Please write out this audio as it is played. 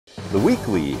The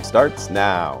Weekly starts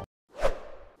now.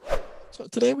 So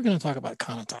today we're going to talk about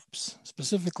countertops,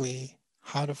 specifically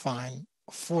how to find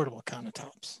affordable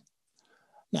countertops.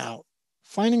 Now,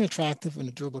 finding attractive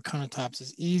and durable countertops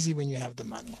is easy when you have the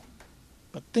money,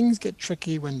 but things get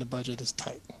tricky when the budget is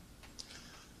tight.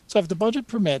 So if the budget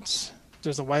permits,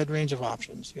 there's a wide range of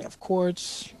options. You have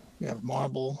quartz, you have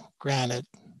marble, granite,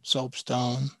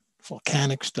 soapstone,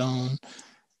 volcanic stone,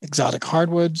 exotic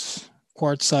hardwoods,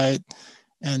 quartzite,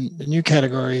 and the new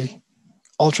category,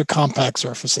 ultra compact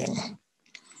surfacing.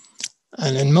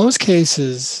 And in most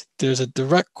cases, there's a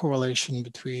direct correlation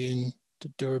between the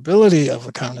durability of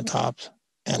a countertop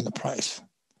and the price.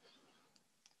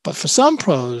 But for some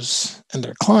pros and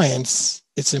their clients,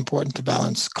 it's important to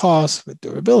balance cost with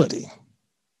durability.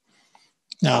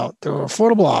 Now, there are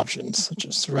affordable options such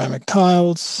as ceramic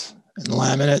tiles and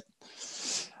laminate,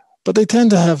 but they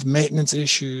tend to have maintenance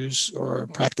issues or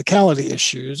practicality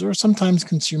issues, or sometimes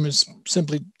consumers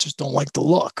simply just don't like the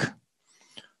look.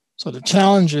 So the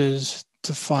challenge is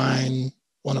to find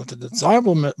one of the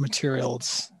desirable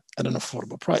materials at an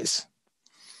affordable price.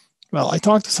 Well, I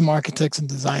talked to some architects and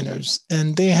designers,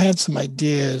 and they had some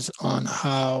ideas on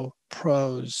how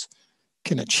pros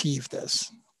can achieve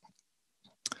this.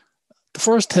 The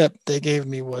first tip they gave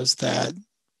me was that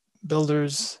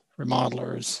builders,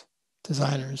 remodelers,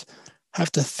 designers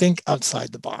have to think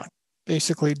outside the box.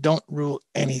 Basically, don't rule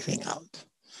anything out.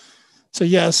 So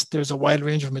yes, there's a wide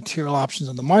range of material options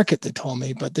on the market, they told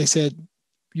me, but they said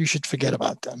you should forget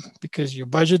about them because your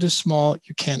budget is small,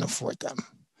 you can't afford them.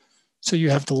 So you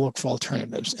have to look for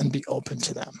alternatives and be open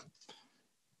to them.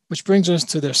 Which brings us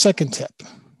to their second tip,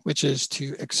 which is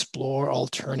to explore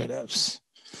alternatives.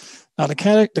 Now, the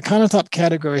countertop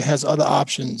category has other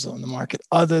options on the market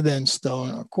other than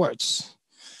stone or quartz.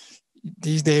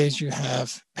 These days, you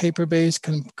have paper-based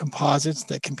composites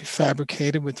that can be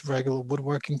fabricated with regular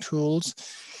woodworking tools.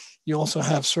 You also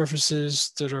have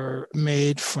surfaces that are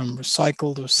made from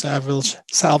recycled or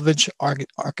salvage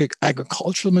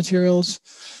agricultural materials,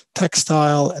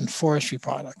 textile, and forestry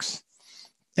products.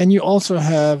 And you also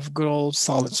have good old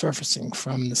solid surfacing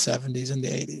from the 70s and the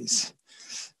 80s.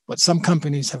 What some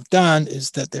companies have done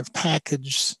is that they've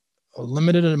packaged a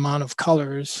limited amount of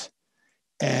colors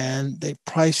and they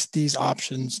price these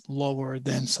options lower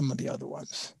than some of the other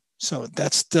ones. So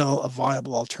that's still a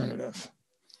viable alternative.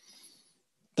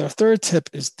 Their third tip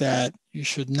is that you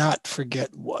should not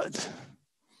forget wood.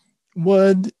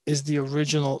 Wood is the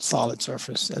original solid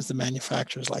surface, as the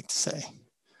manufacturers like to say.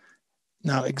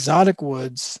 Now, exotic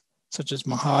woods such as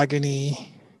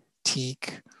mahogany,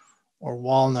 teak, or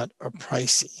walnut are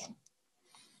pricey.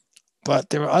 But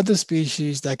there are other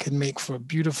species that can make for a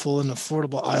beautiful and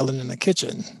affordable island in the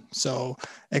kitchen. So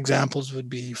examples would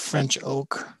be French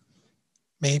oak,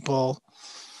 maple,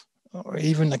 or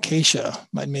even acacia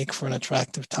might make for an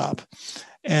attractive top.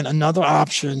 And another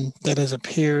option that has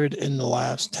appeared in the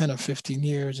last 10 or 15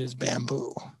 years is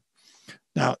bamboo.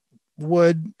 Now,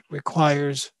 wood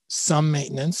requires some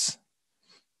maintenance,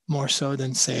 more so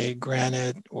than, say,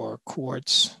 granite or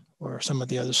quartz or some of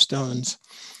the other stones.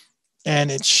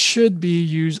 And it should be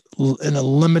used in a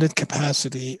limited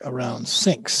capacity around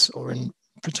sinks or in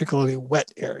particularly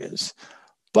wet areas.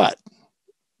 But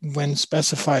when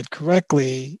specified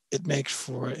correctly, it makes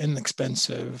for an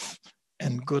inexpensive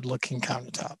and good-looking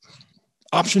countertop.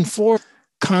 Option 4,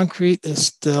 concrete is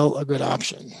still a good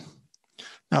option.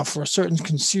 Now, for a certain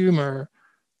consumer,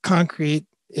 concrete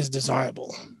is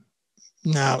desirable.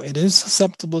 Now, it is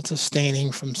susceptible to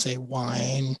staining from, say,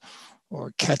 wine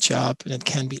or ketchup, and it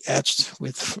can be etched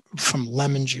from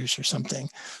lemon juice or something.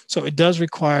 So it does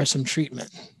require some treatment.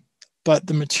 But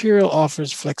the material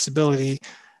offers flexibility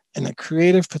and a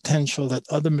creative potential that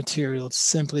other materials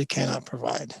simply cannot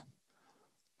provide.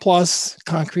 Plus,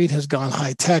 concrete has gone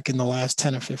high-tech in the last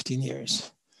 10 or 15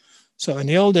 years. So in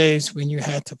the old days, when you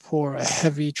had to pour a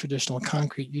heavy traditional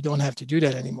concrete, you don't have to do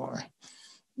that anymore.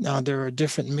 Now there are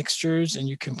different mixtures and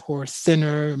you can pour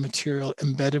thinner material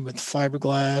embedded with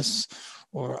fiberglass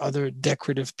or other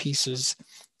decorative pieces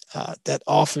that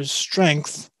offers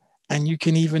strength. And you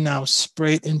can even now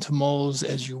spray it into molds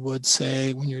as you would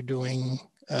say when you're doing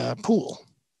a pool,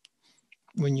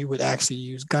 when you would actually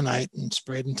use gunite and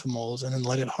spray it into molds and then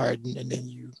let it harden and then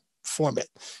you form it.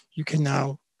 You can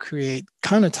now create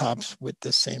countertops with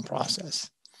the same process.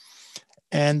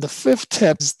 And the fifth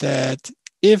tip is that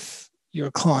if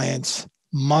your clients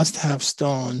must have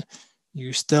stone,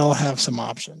 you still have some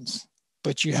options,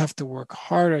 but you have to work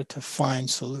harder to find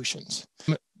solutions.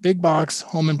 Big box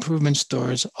home improvement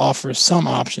stores offer some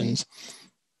options,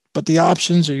 but the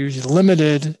options are usually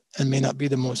limited and may not be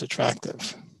the most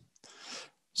attractive.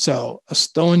 So a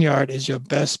stone yard is your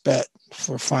best bet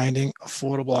for finding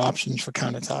affordable options for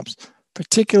countertops,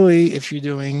 particularly if you're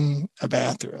doing a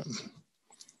bathroom.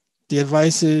 The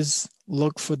advice is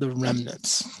look for the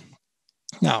remnants.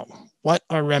 Now, what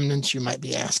are remnants, you might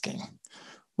be asking?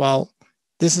 Well,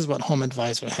 this is what Home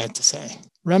Advisor had to say.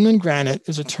 Remnant granite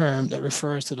is a term that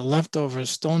refers to the leftovers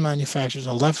stone manufacturers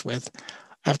are left with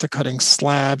after cutting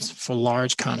slabs for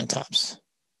large countertops,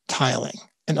 tiling,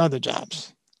 and other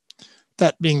jobs.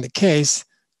 That being the case,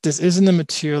 this isn't a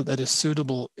material that is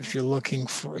suitable if you're looking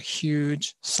for a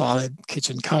huge, solid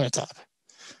kitchen countertop.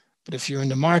 But if you're in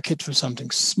the market for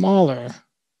something smaller,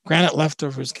 granite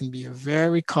leftovers can be a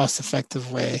very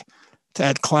cost-effective way to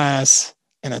add class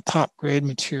and a top-grade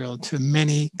material to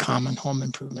many common home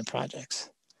improvement projects.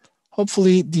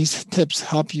 Hopefully, these tips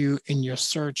help you in your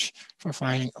search for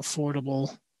finding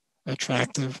affordable,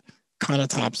 attractive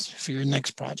countertops for your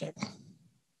next project.